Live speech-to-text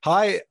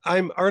Hi,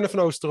 I'm Arne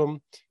van Oostrom,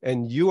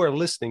 and you are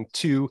listening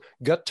to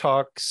Gut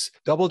Talks,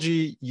 double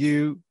G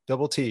U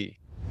double T.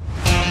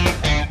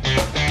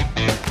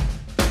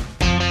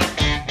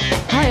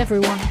 Hi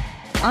everyone,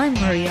 I'm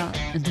Maria,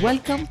 and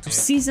welcome to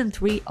Season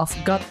 3 of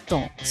Gut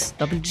Talks,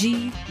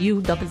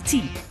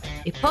 WGUTT,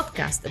 a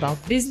podcast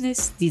about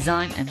business,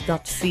 design, and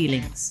gut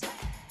feelings.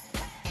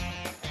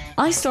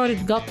 I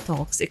started Gut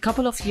Talks a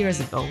couple of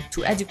years ago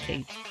to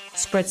educate,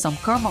 spread some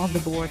karma on the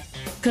board,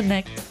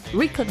 connect,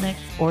 reconnect,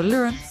 or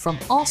learn from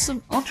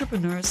awesome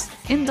entrepreneurs,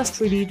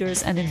 industry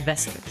leaders, and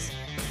investors.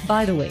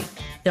 By the way,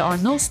 there are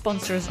no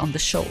sponsors on the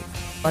show,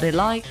 but a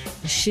like,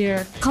 a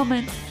share,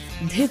 comment,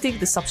 and hitting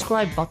the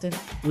subscribe button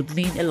would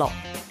mean a lot.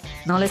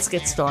 Now let's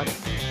get started.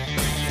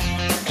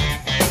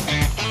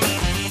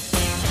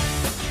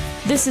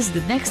 This is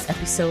the next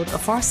episode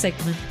of our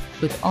segment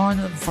with Arne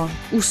van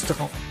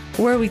Oostrom,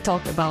 where we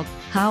talk about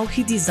how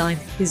he designed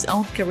his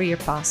own career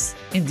path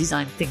in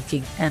design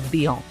thinking and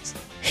beyond.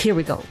 Here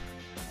we go.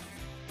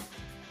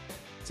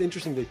 It's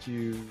interesting that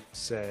you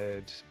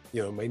said,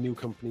 my new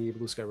company,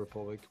 Blue Sky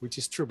Republic, which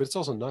is true, but it's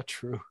also not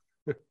true.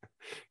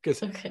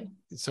 Because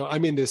So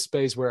I'm in this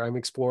space where I'm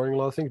exploring a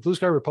lot of things. Blue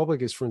Sky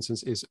Republic is, for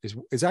instance, is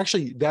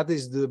actually, that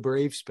is the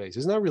brave space.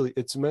 It's not really,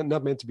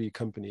 not meant to be a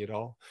company at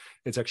all.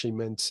 It's actually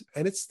meant,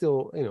 and it's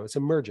still, it's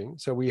emerging.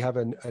 So we have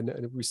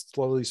we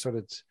slowly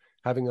started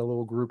having a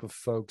little group of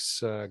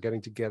folks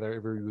getting together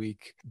every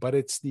week. But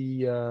it's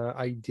the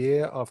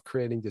idea of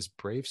creating this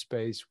brave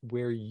space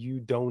where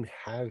you don't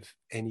have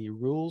any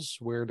rules,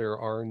 where there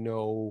are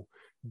no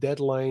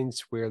deadlines,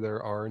 where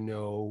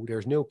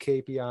there's no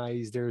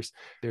KPIs, there's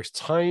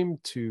time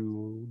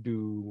to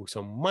do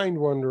some mind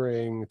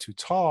wandering, to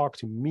talk,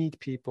 to meet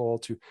people,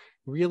 to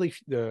really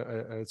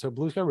so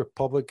Blue Sky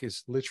Republic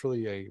is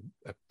literally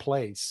a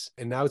place,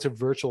 and now it's a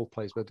virtual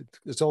place, but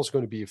it's also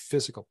going to be a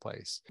physical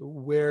place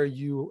where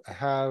you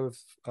have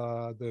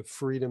the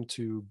freedom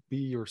to be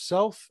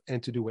yourself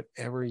and to do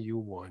whatever you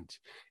want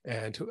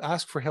and to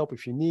ask for help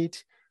if you need,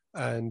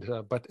 and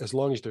but as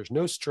long as there's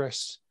no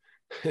stress,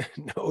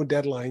 no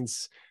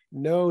deadlines,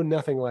 no,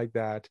 nothing like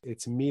that.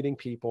 It's meeting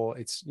people.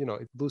 It's,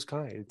 it's blue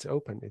sky. It's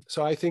open.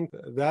 So I think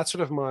that's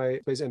sort of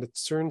my place. And it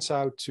turns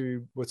out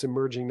to what's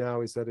emerging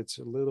now is that it's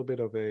a little bit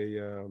of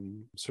a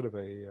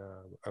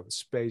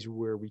space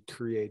where we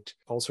create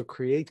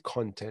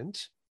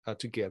content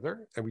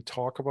together, and we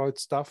talk about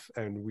stuff,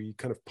 and we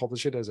kind of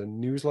publish it as a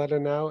newsletter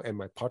now. And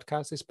my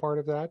podcast is part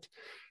of that.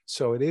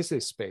 So it is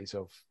a space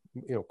of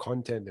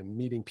content and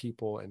meeting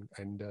people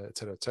and et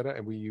cetera,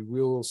 and we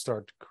will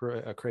start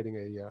creating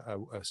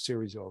a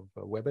series of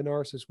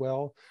webinars as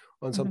well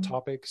on some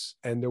topics,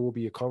 and there will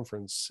be a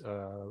conference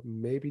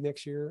maybe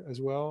next year as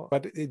well.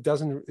 But it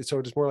doesn't, so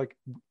it's more like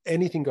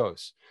anything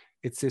goes.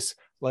 It's this,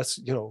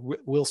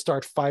 we'll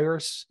start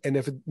fires,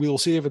 and we'll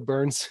see if it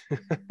burns.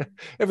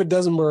 If it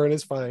doesn't burn,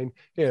 it's fine.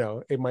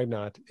 It might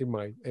not,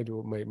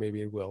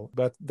 maybe it will,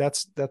 but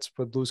that's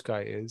what Blue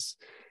Sky is.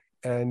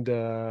 And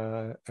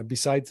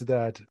besides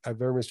that, I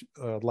very much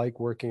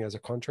like working as a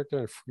contractor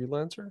and a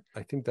freelancer.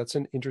 I think that's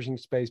an interesting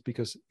space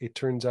because it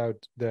turns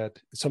out that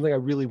something I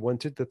really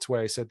wanted. That's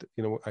why I said,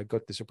 I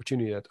got this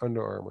opportunity at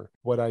Under Armour.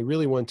 What I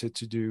really wanted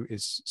to do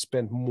is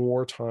spend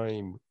more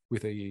time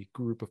with a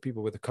group of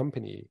people, with a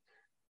company,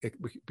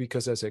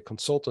 because as a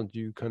consultant,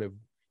 you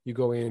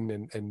go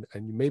in and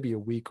maybe a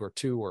week or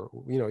two, or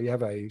you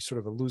have a sort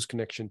of a loose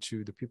connection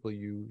to the people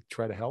you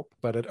try to help.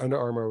 But at Under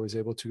Armour, I was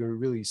able to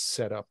really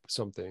set up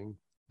something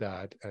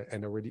that,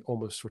 and already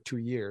almost for 2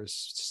 years,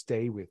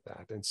 stay with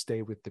that and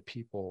stay with the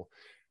people,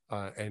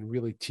 and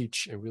really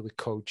teach and really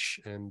coach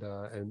and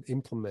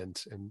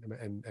implement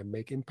and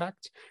make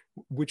impact,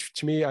 which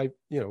to me,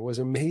 was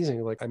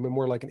amazing. Like, I'm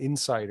more like an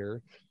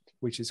insider,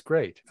 which is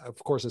great.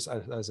 Of course,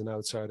 as an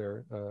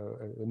outsider,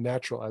 a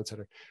natural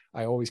outsider,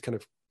 I always kind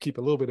of keep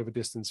a little bit of a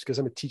distance because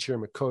I'm a teacher,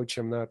 I'm a coach,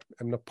 I'm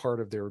not part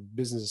of their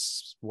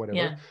business,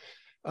 whatever.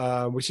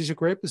 Which is a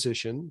great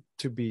position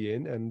to be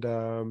in,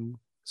 and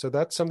so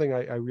that's something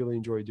I really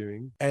enjoy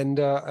doing. And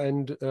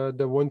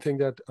the one thing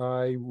that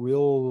I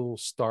will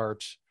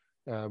start,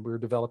 we're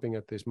developing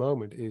at this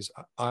moment, is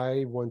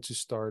I want to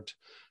start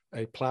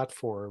a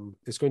platform.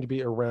 It's going to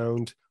be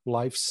around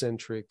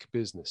life-centric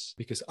business,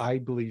 because I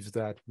believe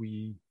that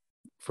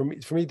for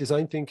me,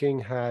 design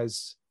thinking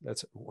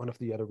that's one of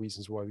the other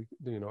reasons why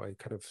I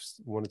kind of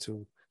wanted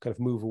to kind of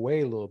move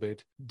away a little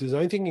bit.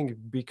 Design thinking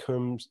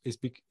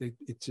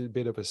it's a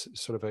bit of a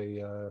sort of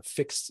a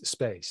fixed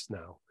space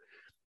now,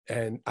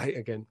 and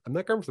I'm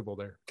not comfortable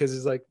there, because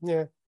it's like,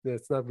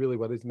 that's not really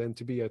what it's meant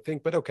to be, I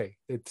think. But okay,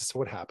 it's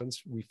what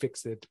happens. We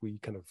fixed it. We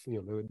kind of,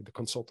 the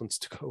consultants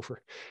took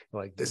over,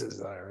 like, this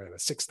is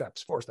 6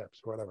 steps, 4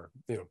 steps, whatever,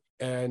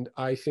 And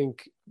I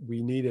think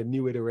we need a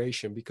new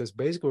iteration, because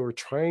basically what we're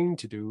trying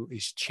to do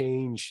is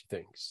change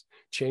things,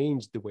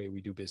 change the way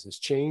we do business,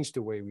 change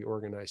the way we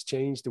organize,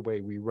 change the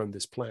way we run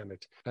this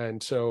planet.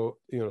 And so,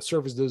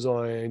 service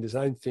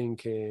design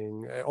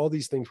thinking, all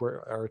these things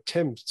are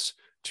attempts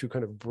to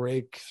kind of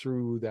break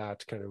through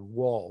that kind of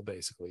wall,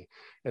 basically.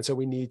 And so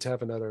we need to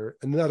have another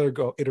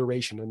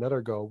iteration,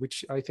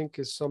 which I think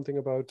is something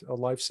about a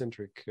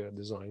life-centric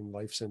design,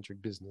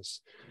 life-centric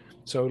business.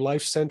 So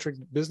life-centric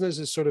business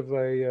is sort of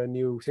a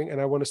new thing.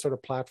 And I want to start a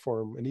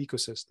platform, an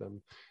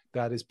ecosystem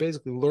that is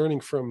basically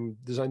learning from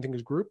Design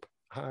Thinkers Group,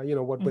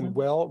 what went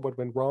well, what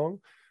went wrong,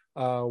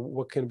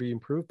 what can be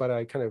improved. But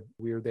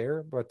we're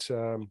there, but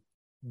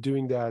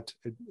doing that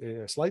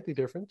slightly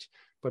different,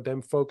 but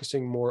then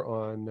focusing more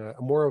on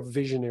a more of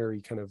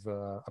visionary kind of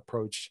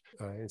approach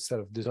instead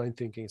of design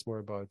thinking. It's more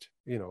about,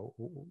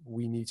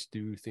 we need to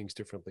do things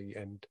differently.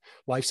 And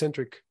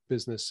life-centric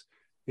business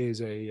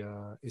is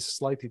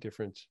slightly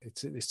different.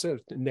 It's sort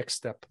of the next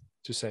step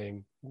to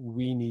saying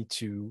we need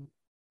to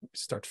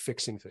start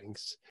fixing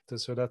things.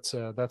 So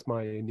that's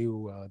my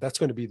new. That's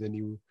going to be the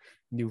new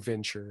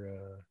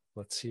venture.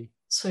 Let's see.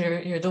 So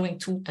you're doing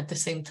two at the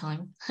same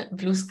time,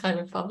 Blue Sky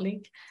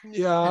Republic.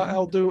 Yeah,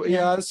 I'll do.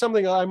 Yeah, it's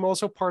something. I'm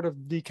also part of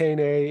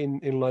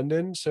DKNA in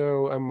London.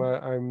 So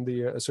I'm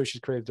the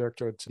associate creative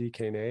director at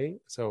DKNA.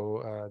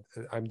 So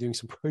I'm doing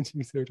some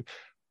projects there.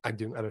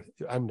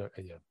 I'm not.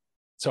 Yeah.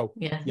 So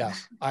yeah,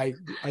 I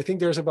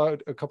think there's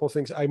about a couple of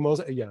things. No,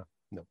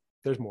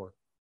 there's more,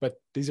 but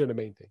these are the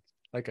main things.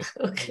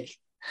 Okay.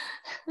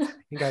 I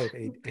think I have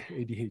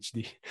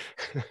ADHD.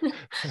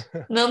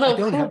 No,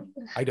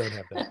 I don't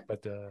have that,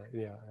 but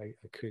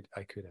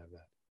I could have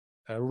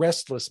that. A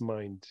restless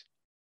mind.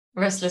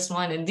 Restless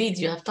mind, indeed.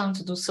 You have time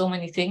to do so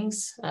many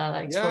things.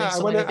 I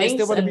still want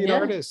to be an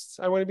artist.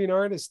 I want to be an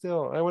artist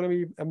still. I want to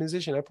be a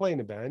musician. I play in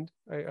a band.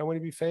 I want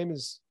to be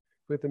famous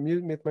with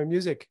my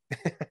music.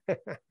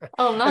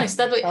 Oh, nice.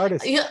 That way,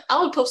 I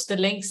will post the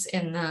links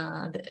in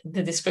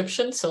the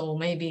description. So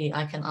maybe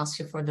I can ask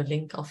you for the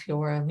link of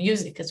your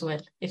music as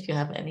well. If you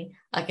have any,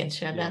 I can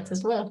share that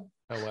as well.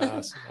 I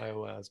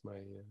will ask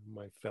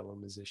my fellow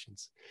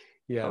musicians.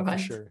 Yeah, for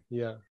sure.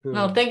 Yeah.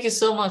 No, thank you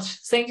so much.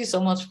 Thank you so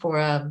much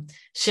for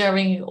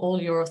sharing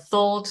all your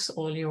thoughts,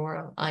 all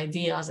your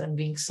ideas, and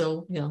being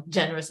so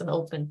generous and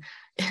open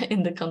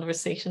in the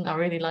conversation. I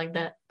really like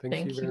that.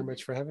 Thank you very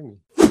much for having me.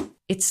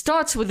 It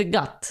starts with the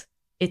gut.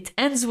 It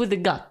ends with the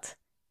gut.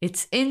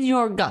 It's in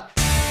your gut.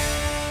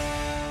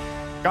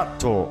 Gut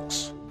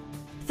Talks.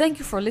 Thank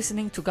you for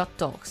listening to Gut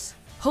Talks.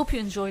 Hope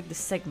you enjoyed this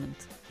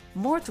segment.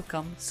 More to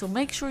come, so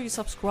make sure you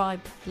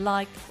subscribe,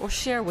 like, or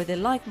share with a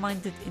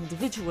like-minded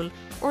individual,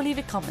 or leave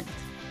a comment.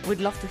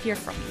 We'd love to hear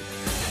from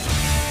you.